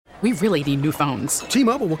We really need new phones.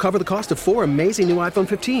 T-Mobile will cover the cost of 4 amazing new iPhone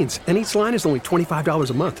 15s, and each line is only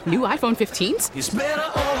 $25 a month. New iPhone 15s? It's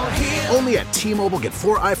better over here. Only at T-Mobile, get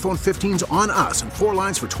 4 iPhone 15s on us and 4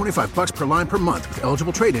 lines for $25 per line per month with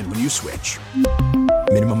eligible trade-in when you switch.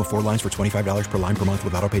 Minimum of 4 lines for $25 per line per month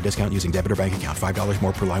with autopay discount using debit or bank account. $5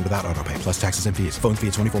 more per line without autopay, plus taxes and fees. Phone fee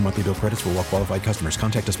at 24 monthly bill credits for well-qualified customers.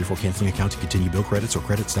 Contact us before canceling account to continue bill credits or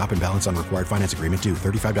credit stop and balance on required finance agreement due.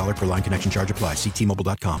 $35 per line connection charge applies. See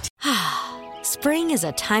T-Mobile.com. Spring is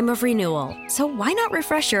a time of renewal, so why not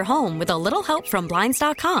refresh your home with a little help from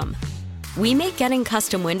Blinds.com? We make getting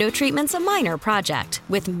custom window treatments a minor project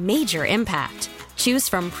with major impact. Choose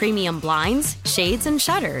from premium blinds, shades, and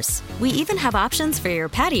shutters. We even have options for your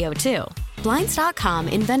patio, too. Blinds.com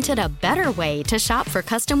invented a better way to shop for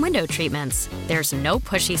custom window treatments. There's no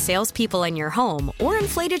pushy salespeople in your home or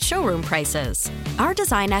inflated showroom prices. Our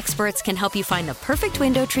design experts can help you find the perfect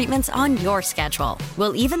window treatments on your schedule.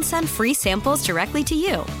 We'll even send free samples directly to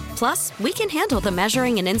you. Plus, we can handle the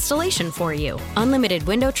measuring and installation for you. Unlimited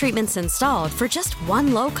window treatments installed for just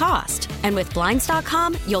one low cost. And with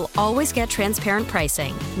Blinds.com, you'll always get transparent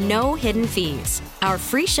pricing. No hidden fees. Our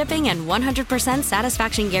free shipping and 100%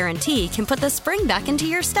 satisfaction guarantee can put the spring back into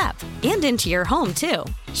your step and into your home, too.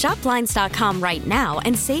 Shop Blinds.com right now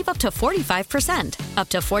and save up to 45%. Up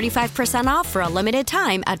to 45% off for a limited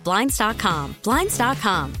time at Blinds.com.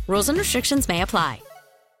 Blinds.com. Rules and restrictions may apply.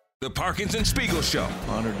 The Parkinson Spiegel Show.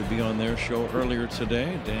 Honored to be on their show earlier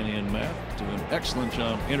today. Danny and Matt do an excellent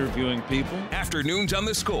job interviewing people. Afternoons on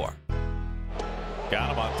The Score.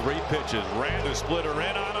 Got him on 3 pitches. Ran the splitter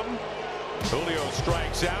in on him. Julio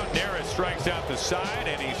strikes out. Neris strikes out the side,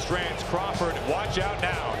 and he strands Crawford. Watch out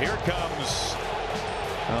now. Here comes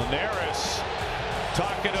Neris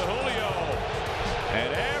talking to Julio.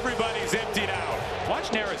 And everybody's emptied out.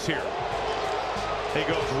 Watch Neris here. He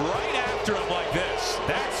goes right after him like this.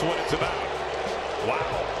 That's what it's about.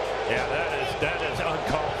 Wow. Yeah, that is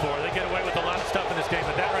uncalled for. They get away with a lot of stuff in this game,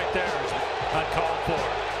 but that right there is uncalled for.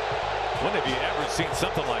 When have you ever seen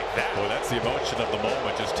something like that? Boy, that's the emotion of the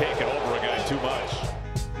moment, just taking over a guy too much.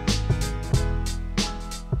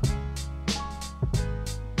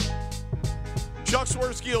 Chuck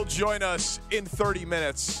Swirsky will join us in 30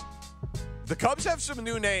 minutes. The Cubs have some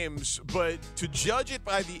new names, but to judge it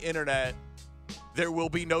by the internet, there will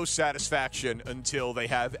be no satisfaction until they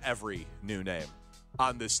have every new name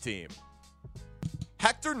on this team.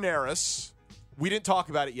 Hector Neris, we didn't talk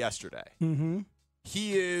about it yesterday. Mm-hmm.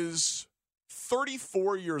 He is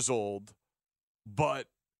 34 years old, but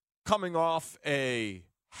coming off a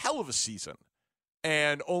hell of a season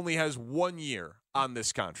and only has 1 year on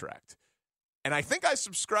this contract. And I think I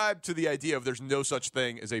subscribe to the idea of there's no such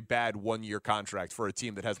thing as a bad 1-year contract for a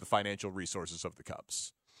team that has the financial resources of the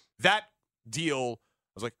Cubs. That deal,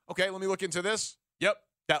 I was like, okay, let me look into this. Yep,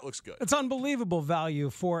 that looks good. It's unbelievable value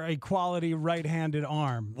for a quality right-handed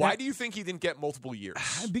arm. Why do you think he didn't get multiple years?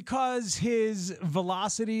 Because his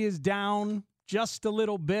velocity is down just a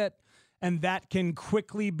little bit, and that can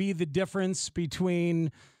quickly be the difference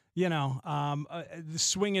between, the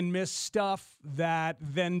swing and miss stuff that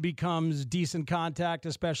then becomes decent contact,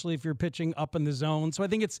 especially if you're pitching up in the zone. So I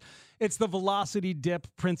think it's the velocity dip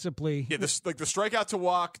principally. Yeah, the strikeout to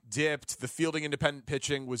walk dipped. The fielding independent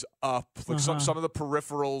pitching was up. Some of the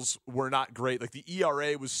peripherals were not great. Like the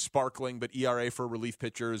ERA was sparkling, but ERA for relief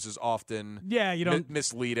pitchers is often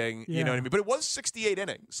misleading. Yeah. You know what I mean? But it was 68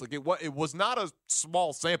 innings. Like it was not a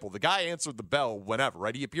small sample. The guy answered the bell whenever,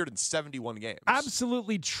 right? He appeared in 71 games.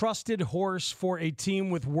 Absolutely trusted horse for a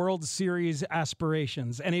team with World Series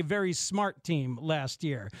aspirations and a very smart team last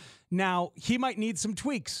year. Now, he might need some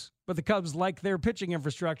tweaks, but the Cubs like their pitching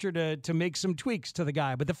infrastructure to make some tweaks to the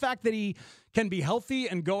guy. But the fact that he can be healthy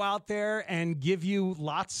and go out there and give you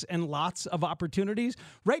lots and lots of opportunities.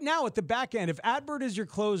 Right now at the back end, if Adbert is your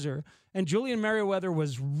closer and Julian Merriweather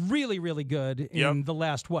was really, really good in the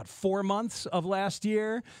last, 4 months of last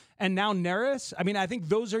year, and now Neris, I think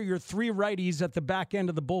those are your 3 righties at the back end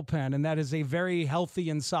of the bullpen, and that is a very healthy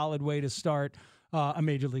and solid way to start a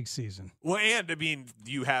major league season. Well, and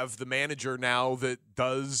you have the manager now that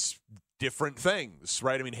does different things,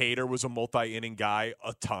 right? Hader was a multi-inning guy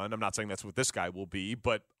a ton. I'm not saying that's what this guy will be,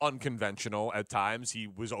 but unconventional at times. He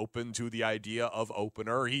was open to the idea of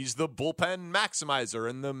opener. He's the bullpen maximizer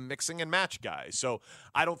and the mixing and match guy. So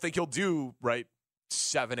I don't think he'll do,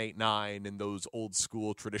 7, 8, 9 in those old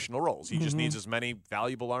school traditional roles. He just needs as many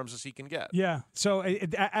valuable arms as he can get. Yeah. So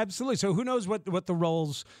absolutely. So who knows what the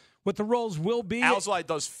roles what the roles will be. Alzolay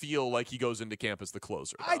does feel like he goes into camp as the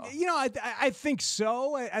closer. I think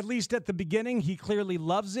so. At least at the beginning, he clearly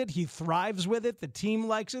loves it. He thrives with it. The team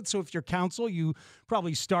likes it. So if you're Counsell, you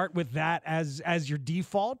probably start with that as your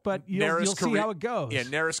default. But you'll see how it goes. Yeah,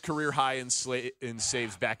 Neris career high in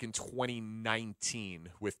saves back in 2019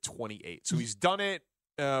 with 28. So he's done it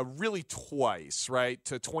really twice, right?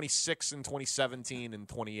 To 26 in 2017 and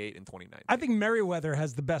 28 in 2019. I think Merriweather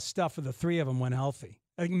has the best stuff of the three of them when healthy.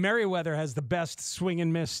 I think Merriweather has the best swing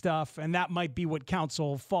and miss stuff, and that might be what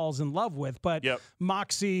Counsell falls in love with. But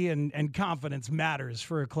moxie and confidence matters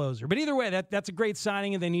for a closer. But either way, that's a great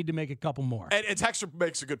signing, and they need to make a couple more. And Hector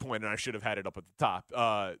makes a good point, and I should have had it up at the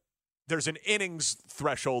top. There's an innings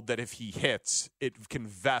threshold that if he hits, it can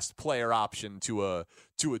vest player option to a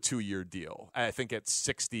 2-year deal. I think it's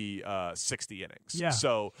 60 innings. Yeah.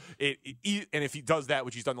 So and if he does that,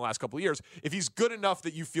 which he's done the last couple of years, if he's good enough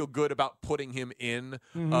that you feel good about putting him in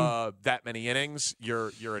that many innings,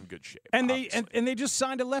 you're in good shape. And they just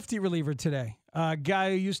signed a lefty reliever today. A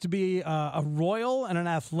guy who used to be a Royal and an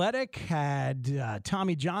Athletic, had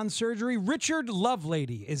Tommy John surgery. Richard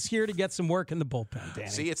Lovelady is here to get some work in the bullpen, Danny.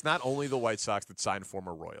 See, it's not only the White Sox that sign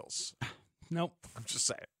former Royals. Nope. I'm just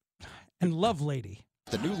saying. And Lovelady.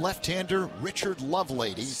 The new left-hander, Richard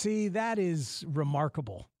Lovelady. See, that is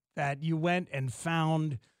remarkable that you went and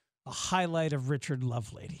found a highlight of Richard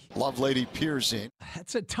Lovelady. Lovelady peers in.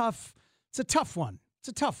 It's a tough one. It's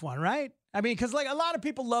a tough one, right? I mean, because like a lot of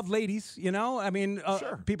people love ladies, you know? I mean,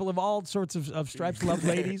 sure. People of all sorts of stripes love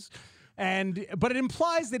ladies. But it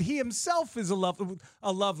implies that he himself is a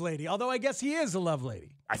love lady, although I guess he is a love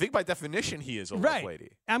lady. I think by definition he is a love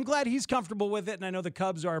lady. I'm glad he's comfortable with it, and I know the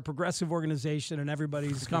Cubs are a progressive organization, and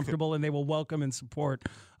everybody's comfortable, and they will welcome and support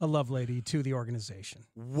a love lady to the organization.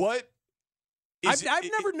 What? I've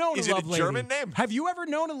never known a love lady. Is it a German name? Have you ever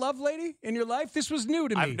known a love lady in your life? This was new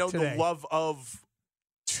to me. I've known today. the love of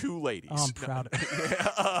two ladies. Oh, I'm proud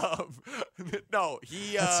of it. No,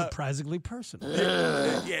 he... That's surprisingly personal.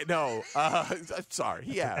 I'm sorry.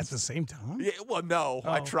 He has. At the same time? Yeah, well, no,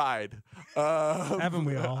 I tried. Haven't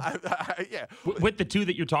we all? Yeah. With the two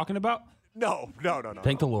that you're talking about? No.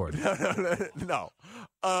 Thank the Lord. No.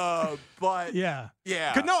 But... Yeah.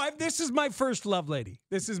 No, this is my first love lady.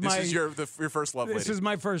 This is your first love lady. This is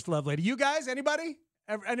my first love lady. You guys, anybody?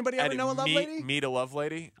 Anybody ever know a love lady? Meet a love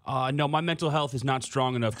lady? No, my mental health is not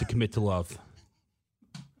strong enough to commit to love.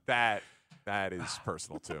 That is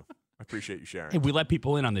personal, too. I appreciate you sharing. Hey, we let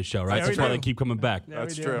people in on this show, right? That's why they keep coming back. Yeah,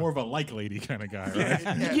 that's true. More of a like lady kind of guy,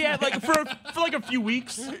 right? Yeah, like for like a few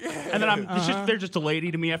weeks. And then they're just a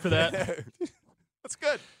lady to me after that. That's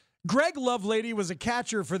good. Greg Lovelady was a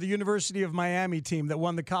catcher for the University of Miami team that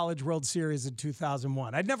won the College World Series in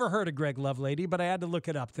 2001. I'd never heard of Greg Lovelady, but I had to look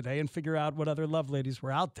it up today and figure out what other Loveladies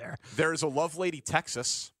were out there. There's a Lovelady,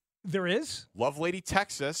 Texas. There is? Lovelady,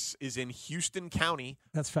 Texas is in Houston County.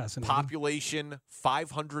 That's fascinating. Population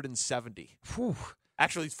 570. Whew.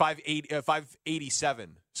 Actually, it's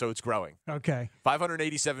 587, so it's growing. Okay.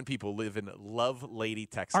 587 people live in Lovelady,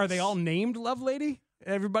 Texas. Are they all named Lovelady?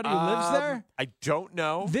 Everybody who lives there? I don't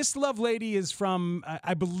know. This Lovelady is from,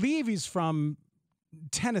 I believe he's from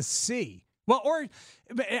Tennessee. Well, or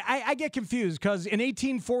I get confused because in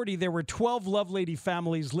 1840, there were 12 Lovelady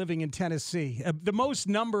families living in Tennessee. The most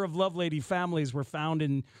number of Lovelady families were found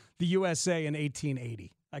in the USA in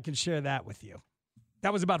 1880. I can share that with you.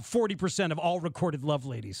 That was about 40% of all recorded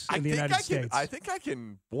Loveladies in the United States. I think I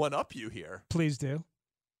can one-up you here. Please do.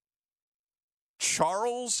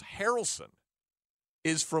 Charles Harrelson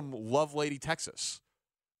is from Lovelady, Texas.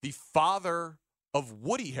 The father of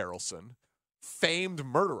Woody Harrelson, famed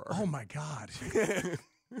murderer. Oh, my God.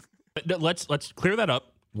 Let's clear that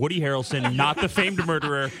up. Woody Harrelson, not the famed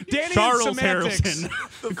murderer. Danny Charles Harrelson.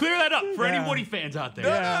 Clear that up for any Woody fans out there.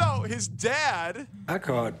 No. His dad. I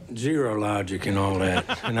caught zero logic in all that.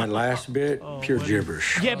 And that last bit, pure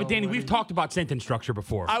gibberish. Yeah, but Danny, we've talked about sentence structure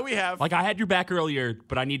before. We have. Like, I had your back earlier,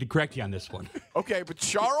 but I need to correct you on this one. Okay, but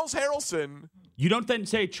Charles Harrelson. You don't then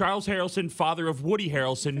say Charles Harrelson, father of Woody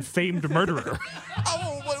Harrelson, famed murderer.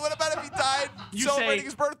 What about if he died celebrating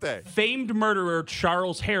his birthday? Famed murderer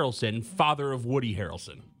Charles Harrelson, father of Woody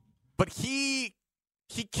Harrelson. But he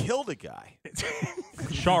killed a guy.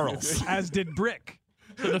 Charles. As did Brick.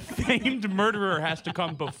 So the famed murderer has to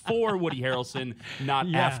come before Woody Harrelson,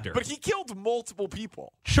 not after. But he killed multiple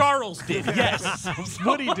people. Charles did, yes. So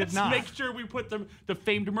Woody did not. Make sure we put the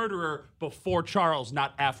famed murderer before Charles,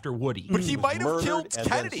 not after Woody. But he might have killed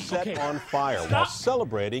Kennedy. Set on fire while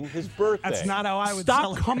celebrating his birthday. That's not how I would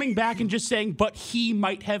Stop coming back and just saying, but he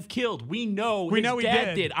might have killed. We know his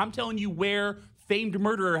dad did. I'm telling you where famed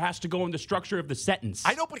murderer has to go in the structure of the sentence.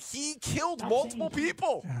 I know, but he killed multiple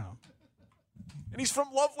people. Yeah. And he's from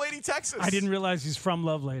Lovelady, Texas. I didn't realize he's from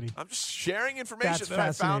Lovelady. I'm just sharing information That's that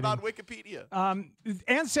I found on fascinating. Wikipedia.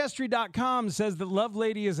 Ancestry.com says that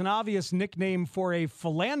Lovelady is an obvious nickname for a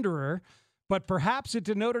philanderer, but perhaps it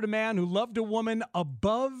denoted a man who loved a woman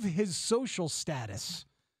above his social status,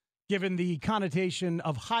 given the connotation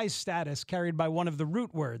of high status carried by one of the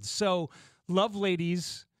root words. So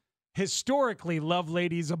Loveladies, historically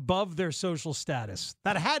Loveladies above their social status.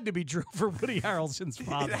 That had to be true for Woody Harrelson's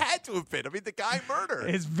father. It had to have been. I mean, the guy murdered.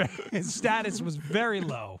 His status was very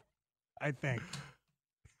low, I think.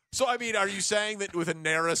 So, I mean, are you saying that with a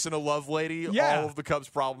Neris and a Lovelady, all of the Cubs'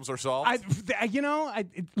 problems are solved?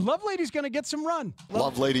 Lovelady's going to get some run.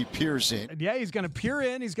 Lovelady peers in. Yeah, he's going to peer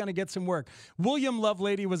in. He's going to get some work. William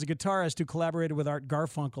Lovelady was a guitarist who collaborated with Art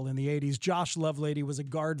Garfunkel in the 80s. Josh Lovelady was a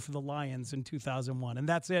guard for the Lions in 2001. And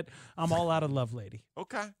that's it. I'm all out of Lovelady.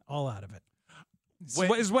 Okay. All out of it.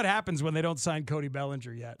 This is what happens when they don't sign Cody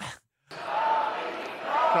Bellinger yet.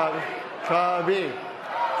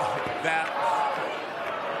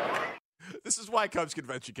 This is why Cubs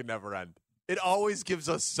convention can never end. It always gives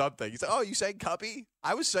us something. He's like, oh, you saying Cubby?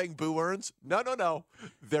 I was saying Boo Earns. No.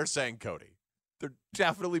 They're saying Cody. They're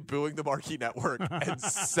definitely booing the Marquee Network and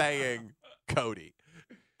saying Cody.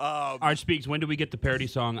 All right, Speaks, when do we get the parody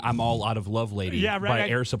song I'm All Out of Lovelady by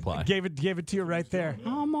Air Supply? Gave it to you right there.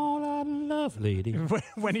 I'm all out of Lovelady.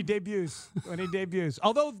 When he debuts.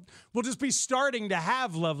 Although we'll just be starting to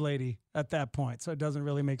have Lovelady at that point, so it doesn't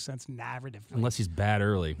really make sense narratively. Unless he's bad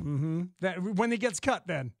early. Mm-hmm. When he gets cut,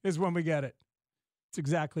 then, is when we get it. That's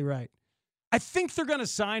exactly right. I think they're going to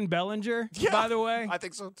sign Bellinger, by the way. I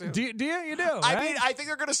think so, too. Do you? You do, I right? mean, I think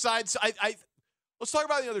they're going to sign. Let's talk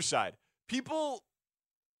about the other side. People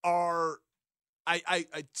are, I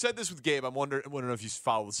said this with Gabe. I'm wondering if you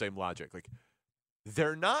follow the same logic. Like,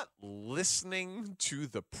 they're not listening to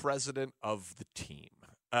the president of the team.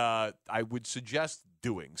 I would suggest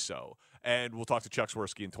doing so. And we'll talk to Chuck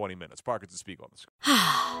Swirsky in 20 minutes. Parkins and Speak on the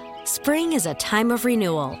screen. Spring is a time of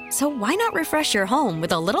renewal, so why not refresh your home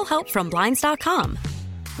with a little help from Blinds.com?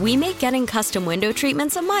 We make getting custom window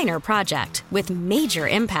treatments a minor project with major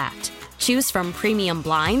impact. Choose from premium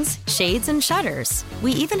blinds, shades, and shutters.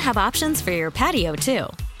 We even have options for your patio, too.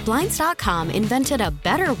 Blinds.com invented a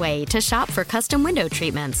better way to shop for custom window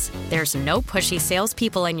treatments. There's no pushy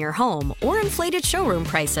salespeople in your home or inflated showroom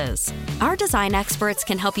prices. Our design experts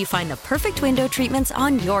can help you find the perfect window treatments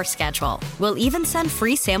on your schedule. We'll even send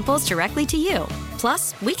free samples directly to you.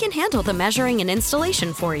 Plus, we can handle the measuring and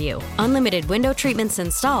installation for you. Unlimited window treatments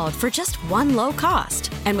installed for just one low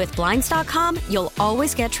cost. And with Blinds.com, you'll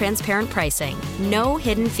always get transparent pricing. No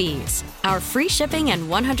hidden fees. Our free shipping and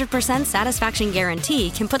 100% satisfaction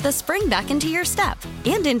guarantee can put the spring back into your step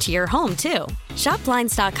and into your home, too. Shop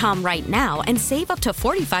Blinds.com right now and save up to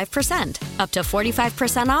 45%. Up to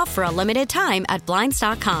 45% off for a limited time at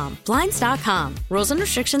Blinds.com. Blinds.com. Rules and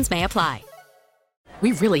restrictions may apply.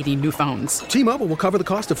 We really need new phones. T-Mobile will cover the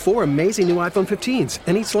cost of 4 amazing new iPhone 15s,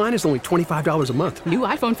 and each line is only $25 a month. New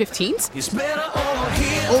iPhone 15s? It's better over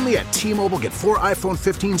here. Only at T-Mobile, get 4 iPhone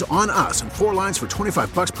 15s on us and 4 lines for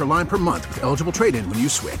 $25 per line per month with eligible trade-in when you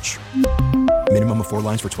switch. Minimum of 4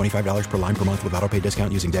 lines for $25 per line per month with autopay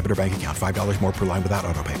discount using debit or bank account. $5 more per line without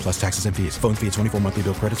autopay, plus taxes and fees. Phone fee at 24 monthly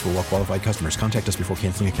bill credits for well-qualified customers. Contact us before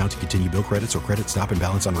canceling account to continue bill credits or credit stop and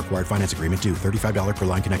balance on required finance agreement due. $35 per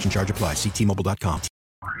line connection charge applies. See T-Mobile.com.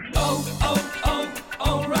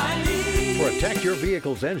 O'Reilly. Protect your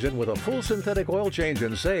vehicle's engine with a full synthetic oil change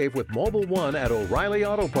and save with Mobile One at O'Reilly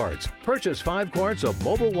Auto Parts. Purchase 5 quarts of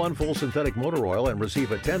Mobile One full synthetic motor oil and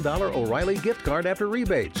receive a $10 O'Reilly gift card after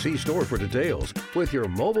rebate. See store for details. With your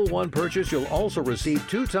Mobile One purchase, you'll also receive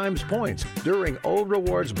 2 times points during O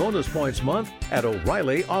Rewards Bonus Points Month at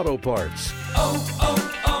O'Reilly Auto Parts.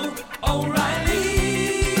 O'Reilly.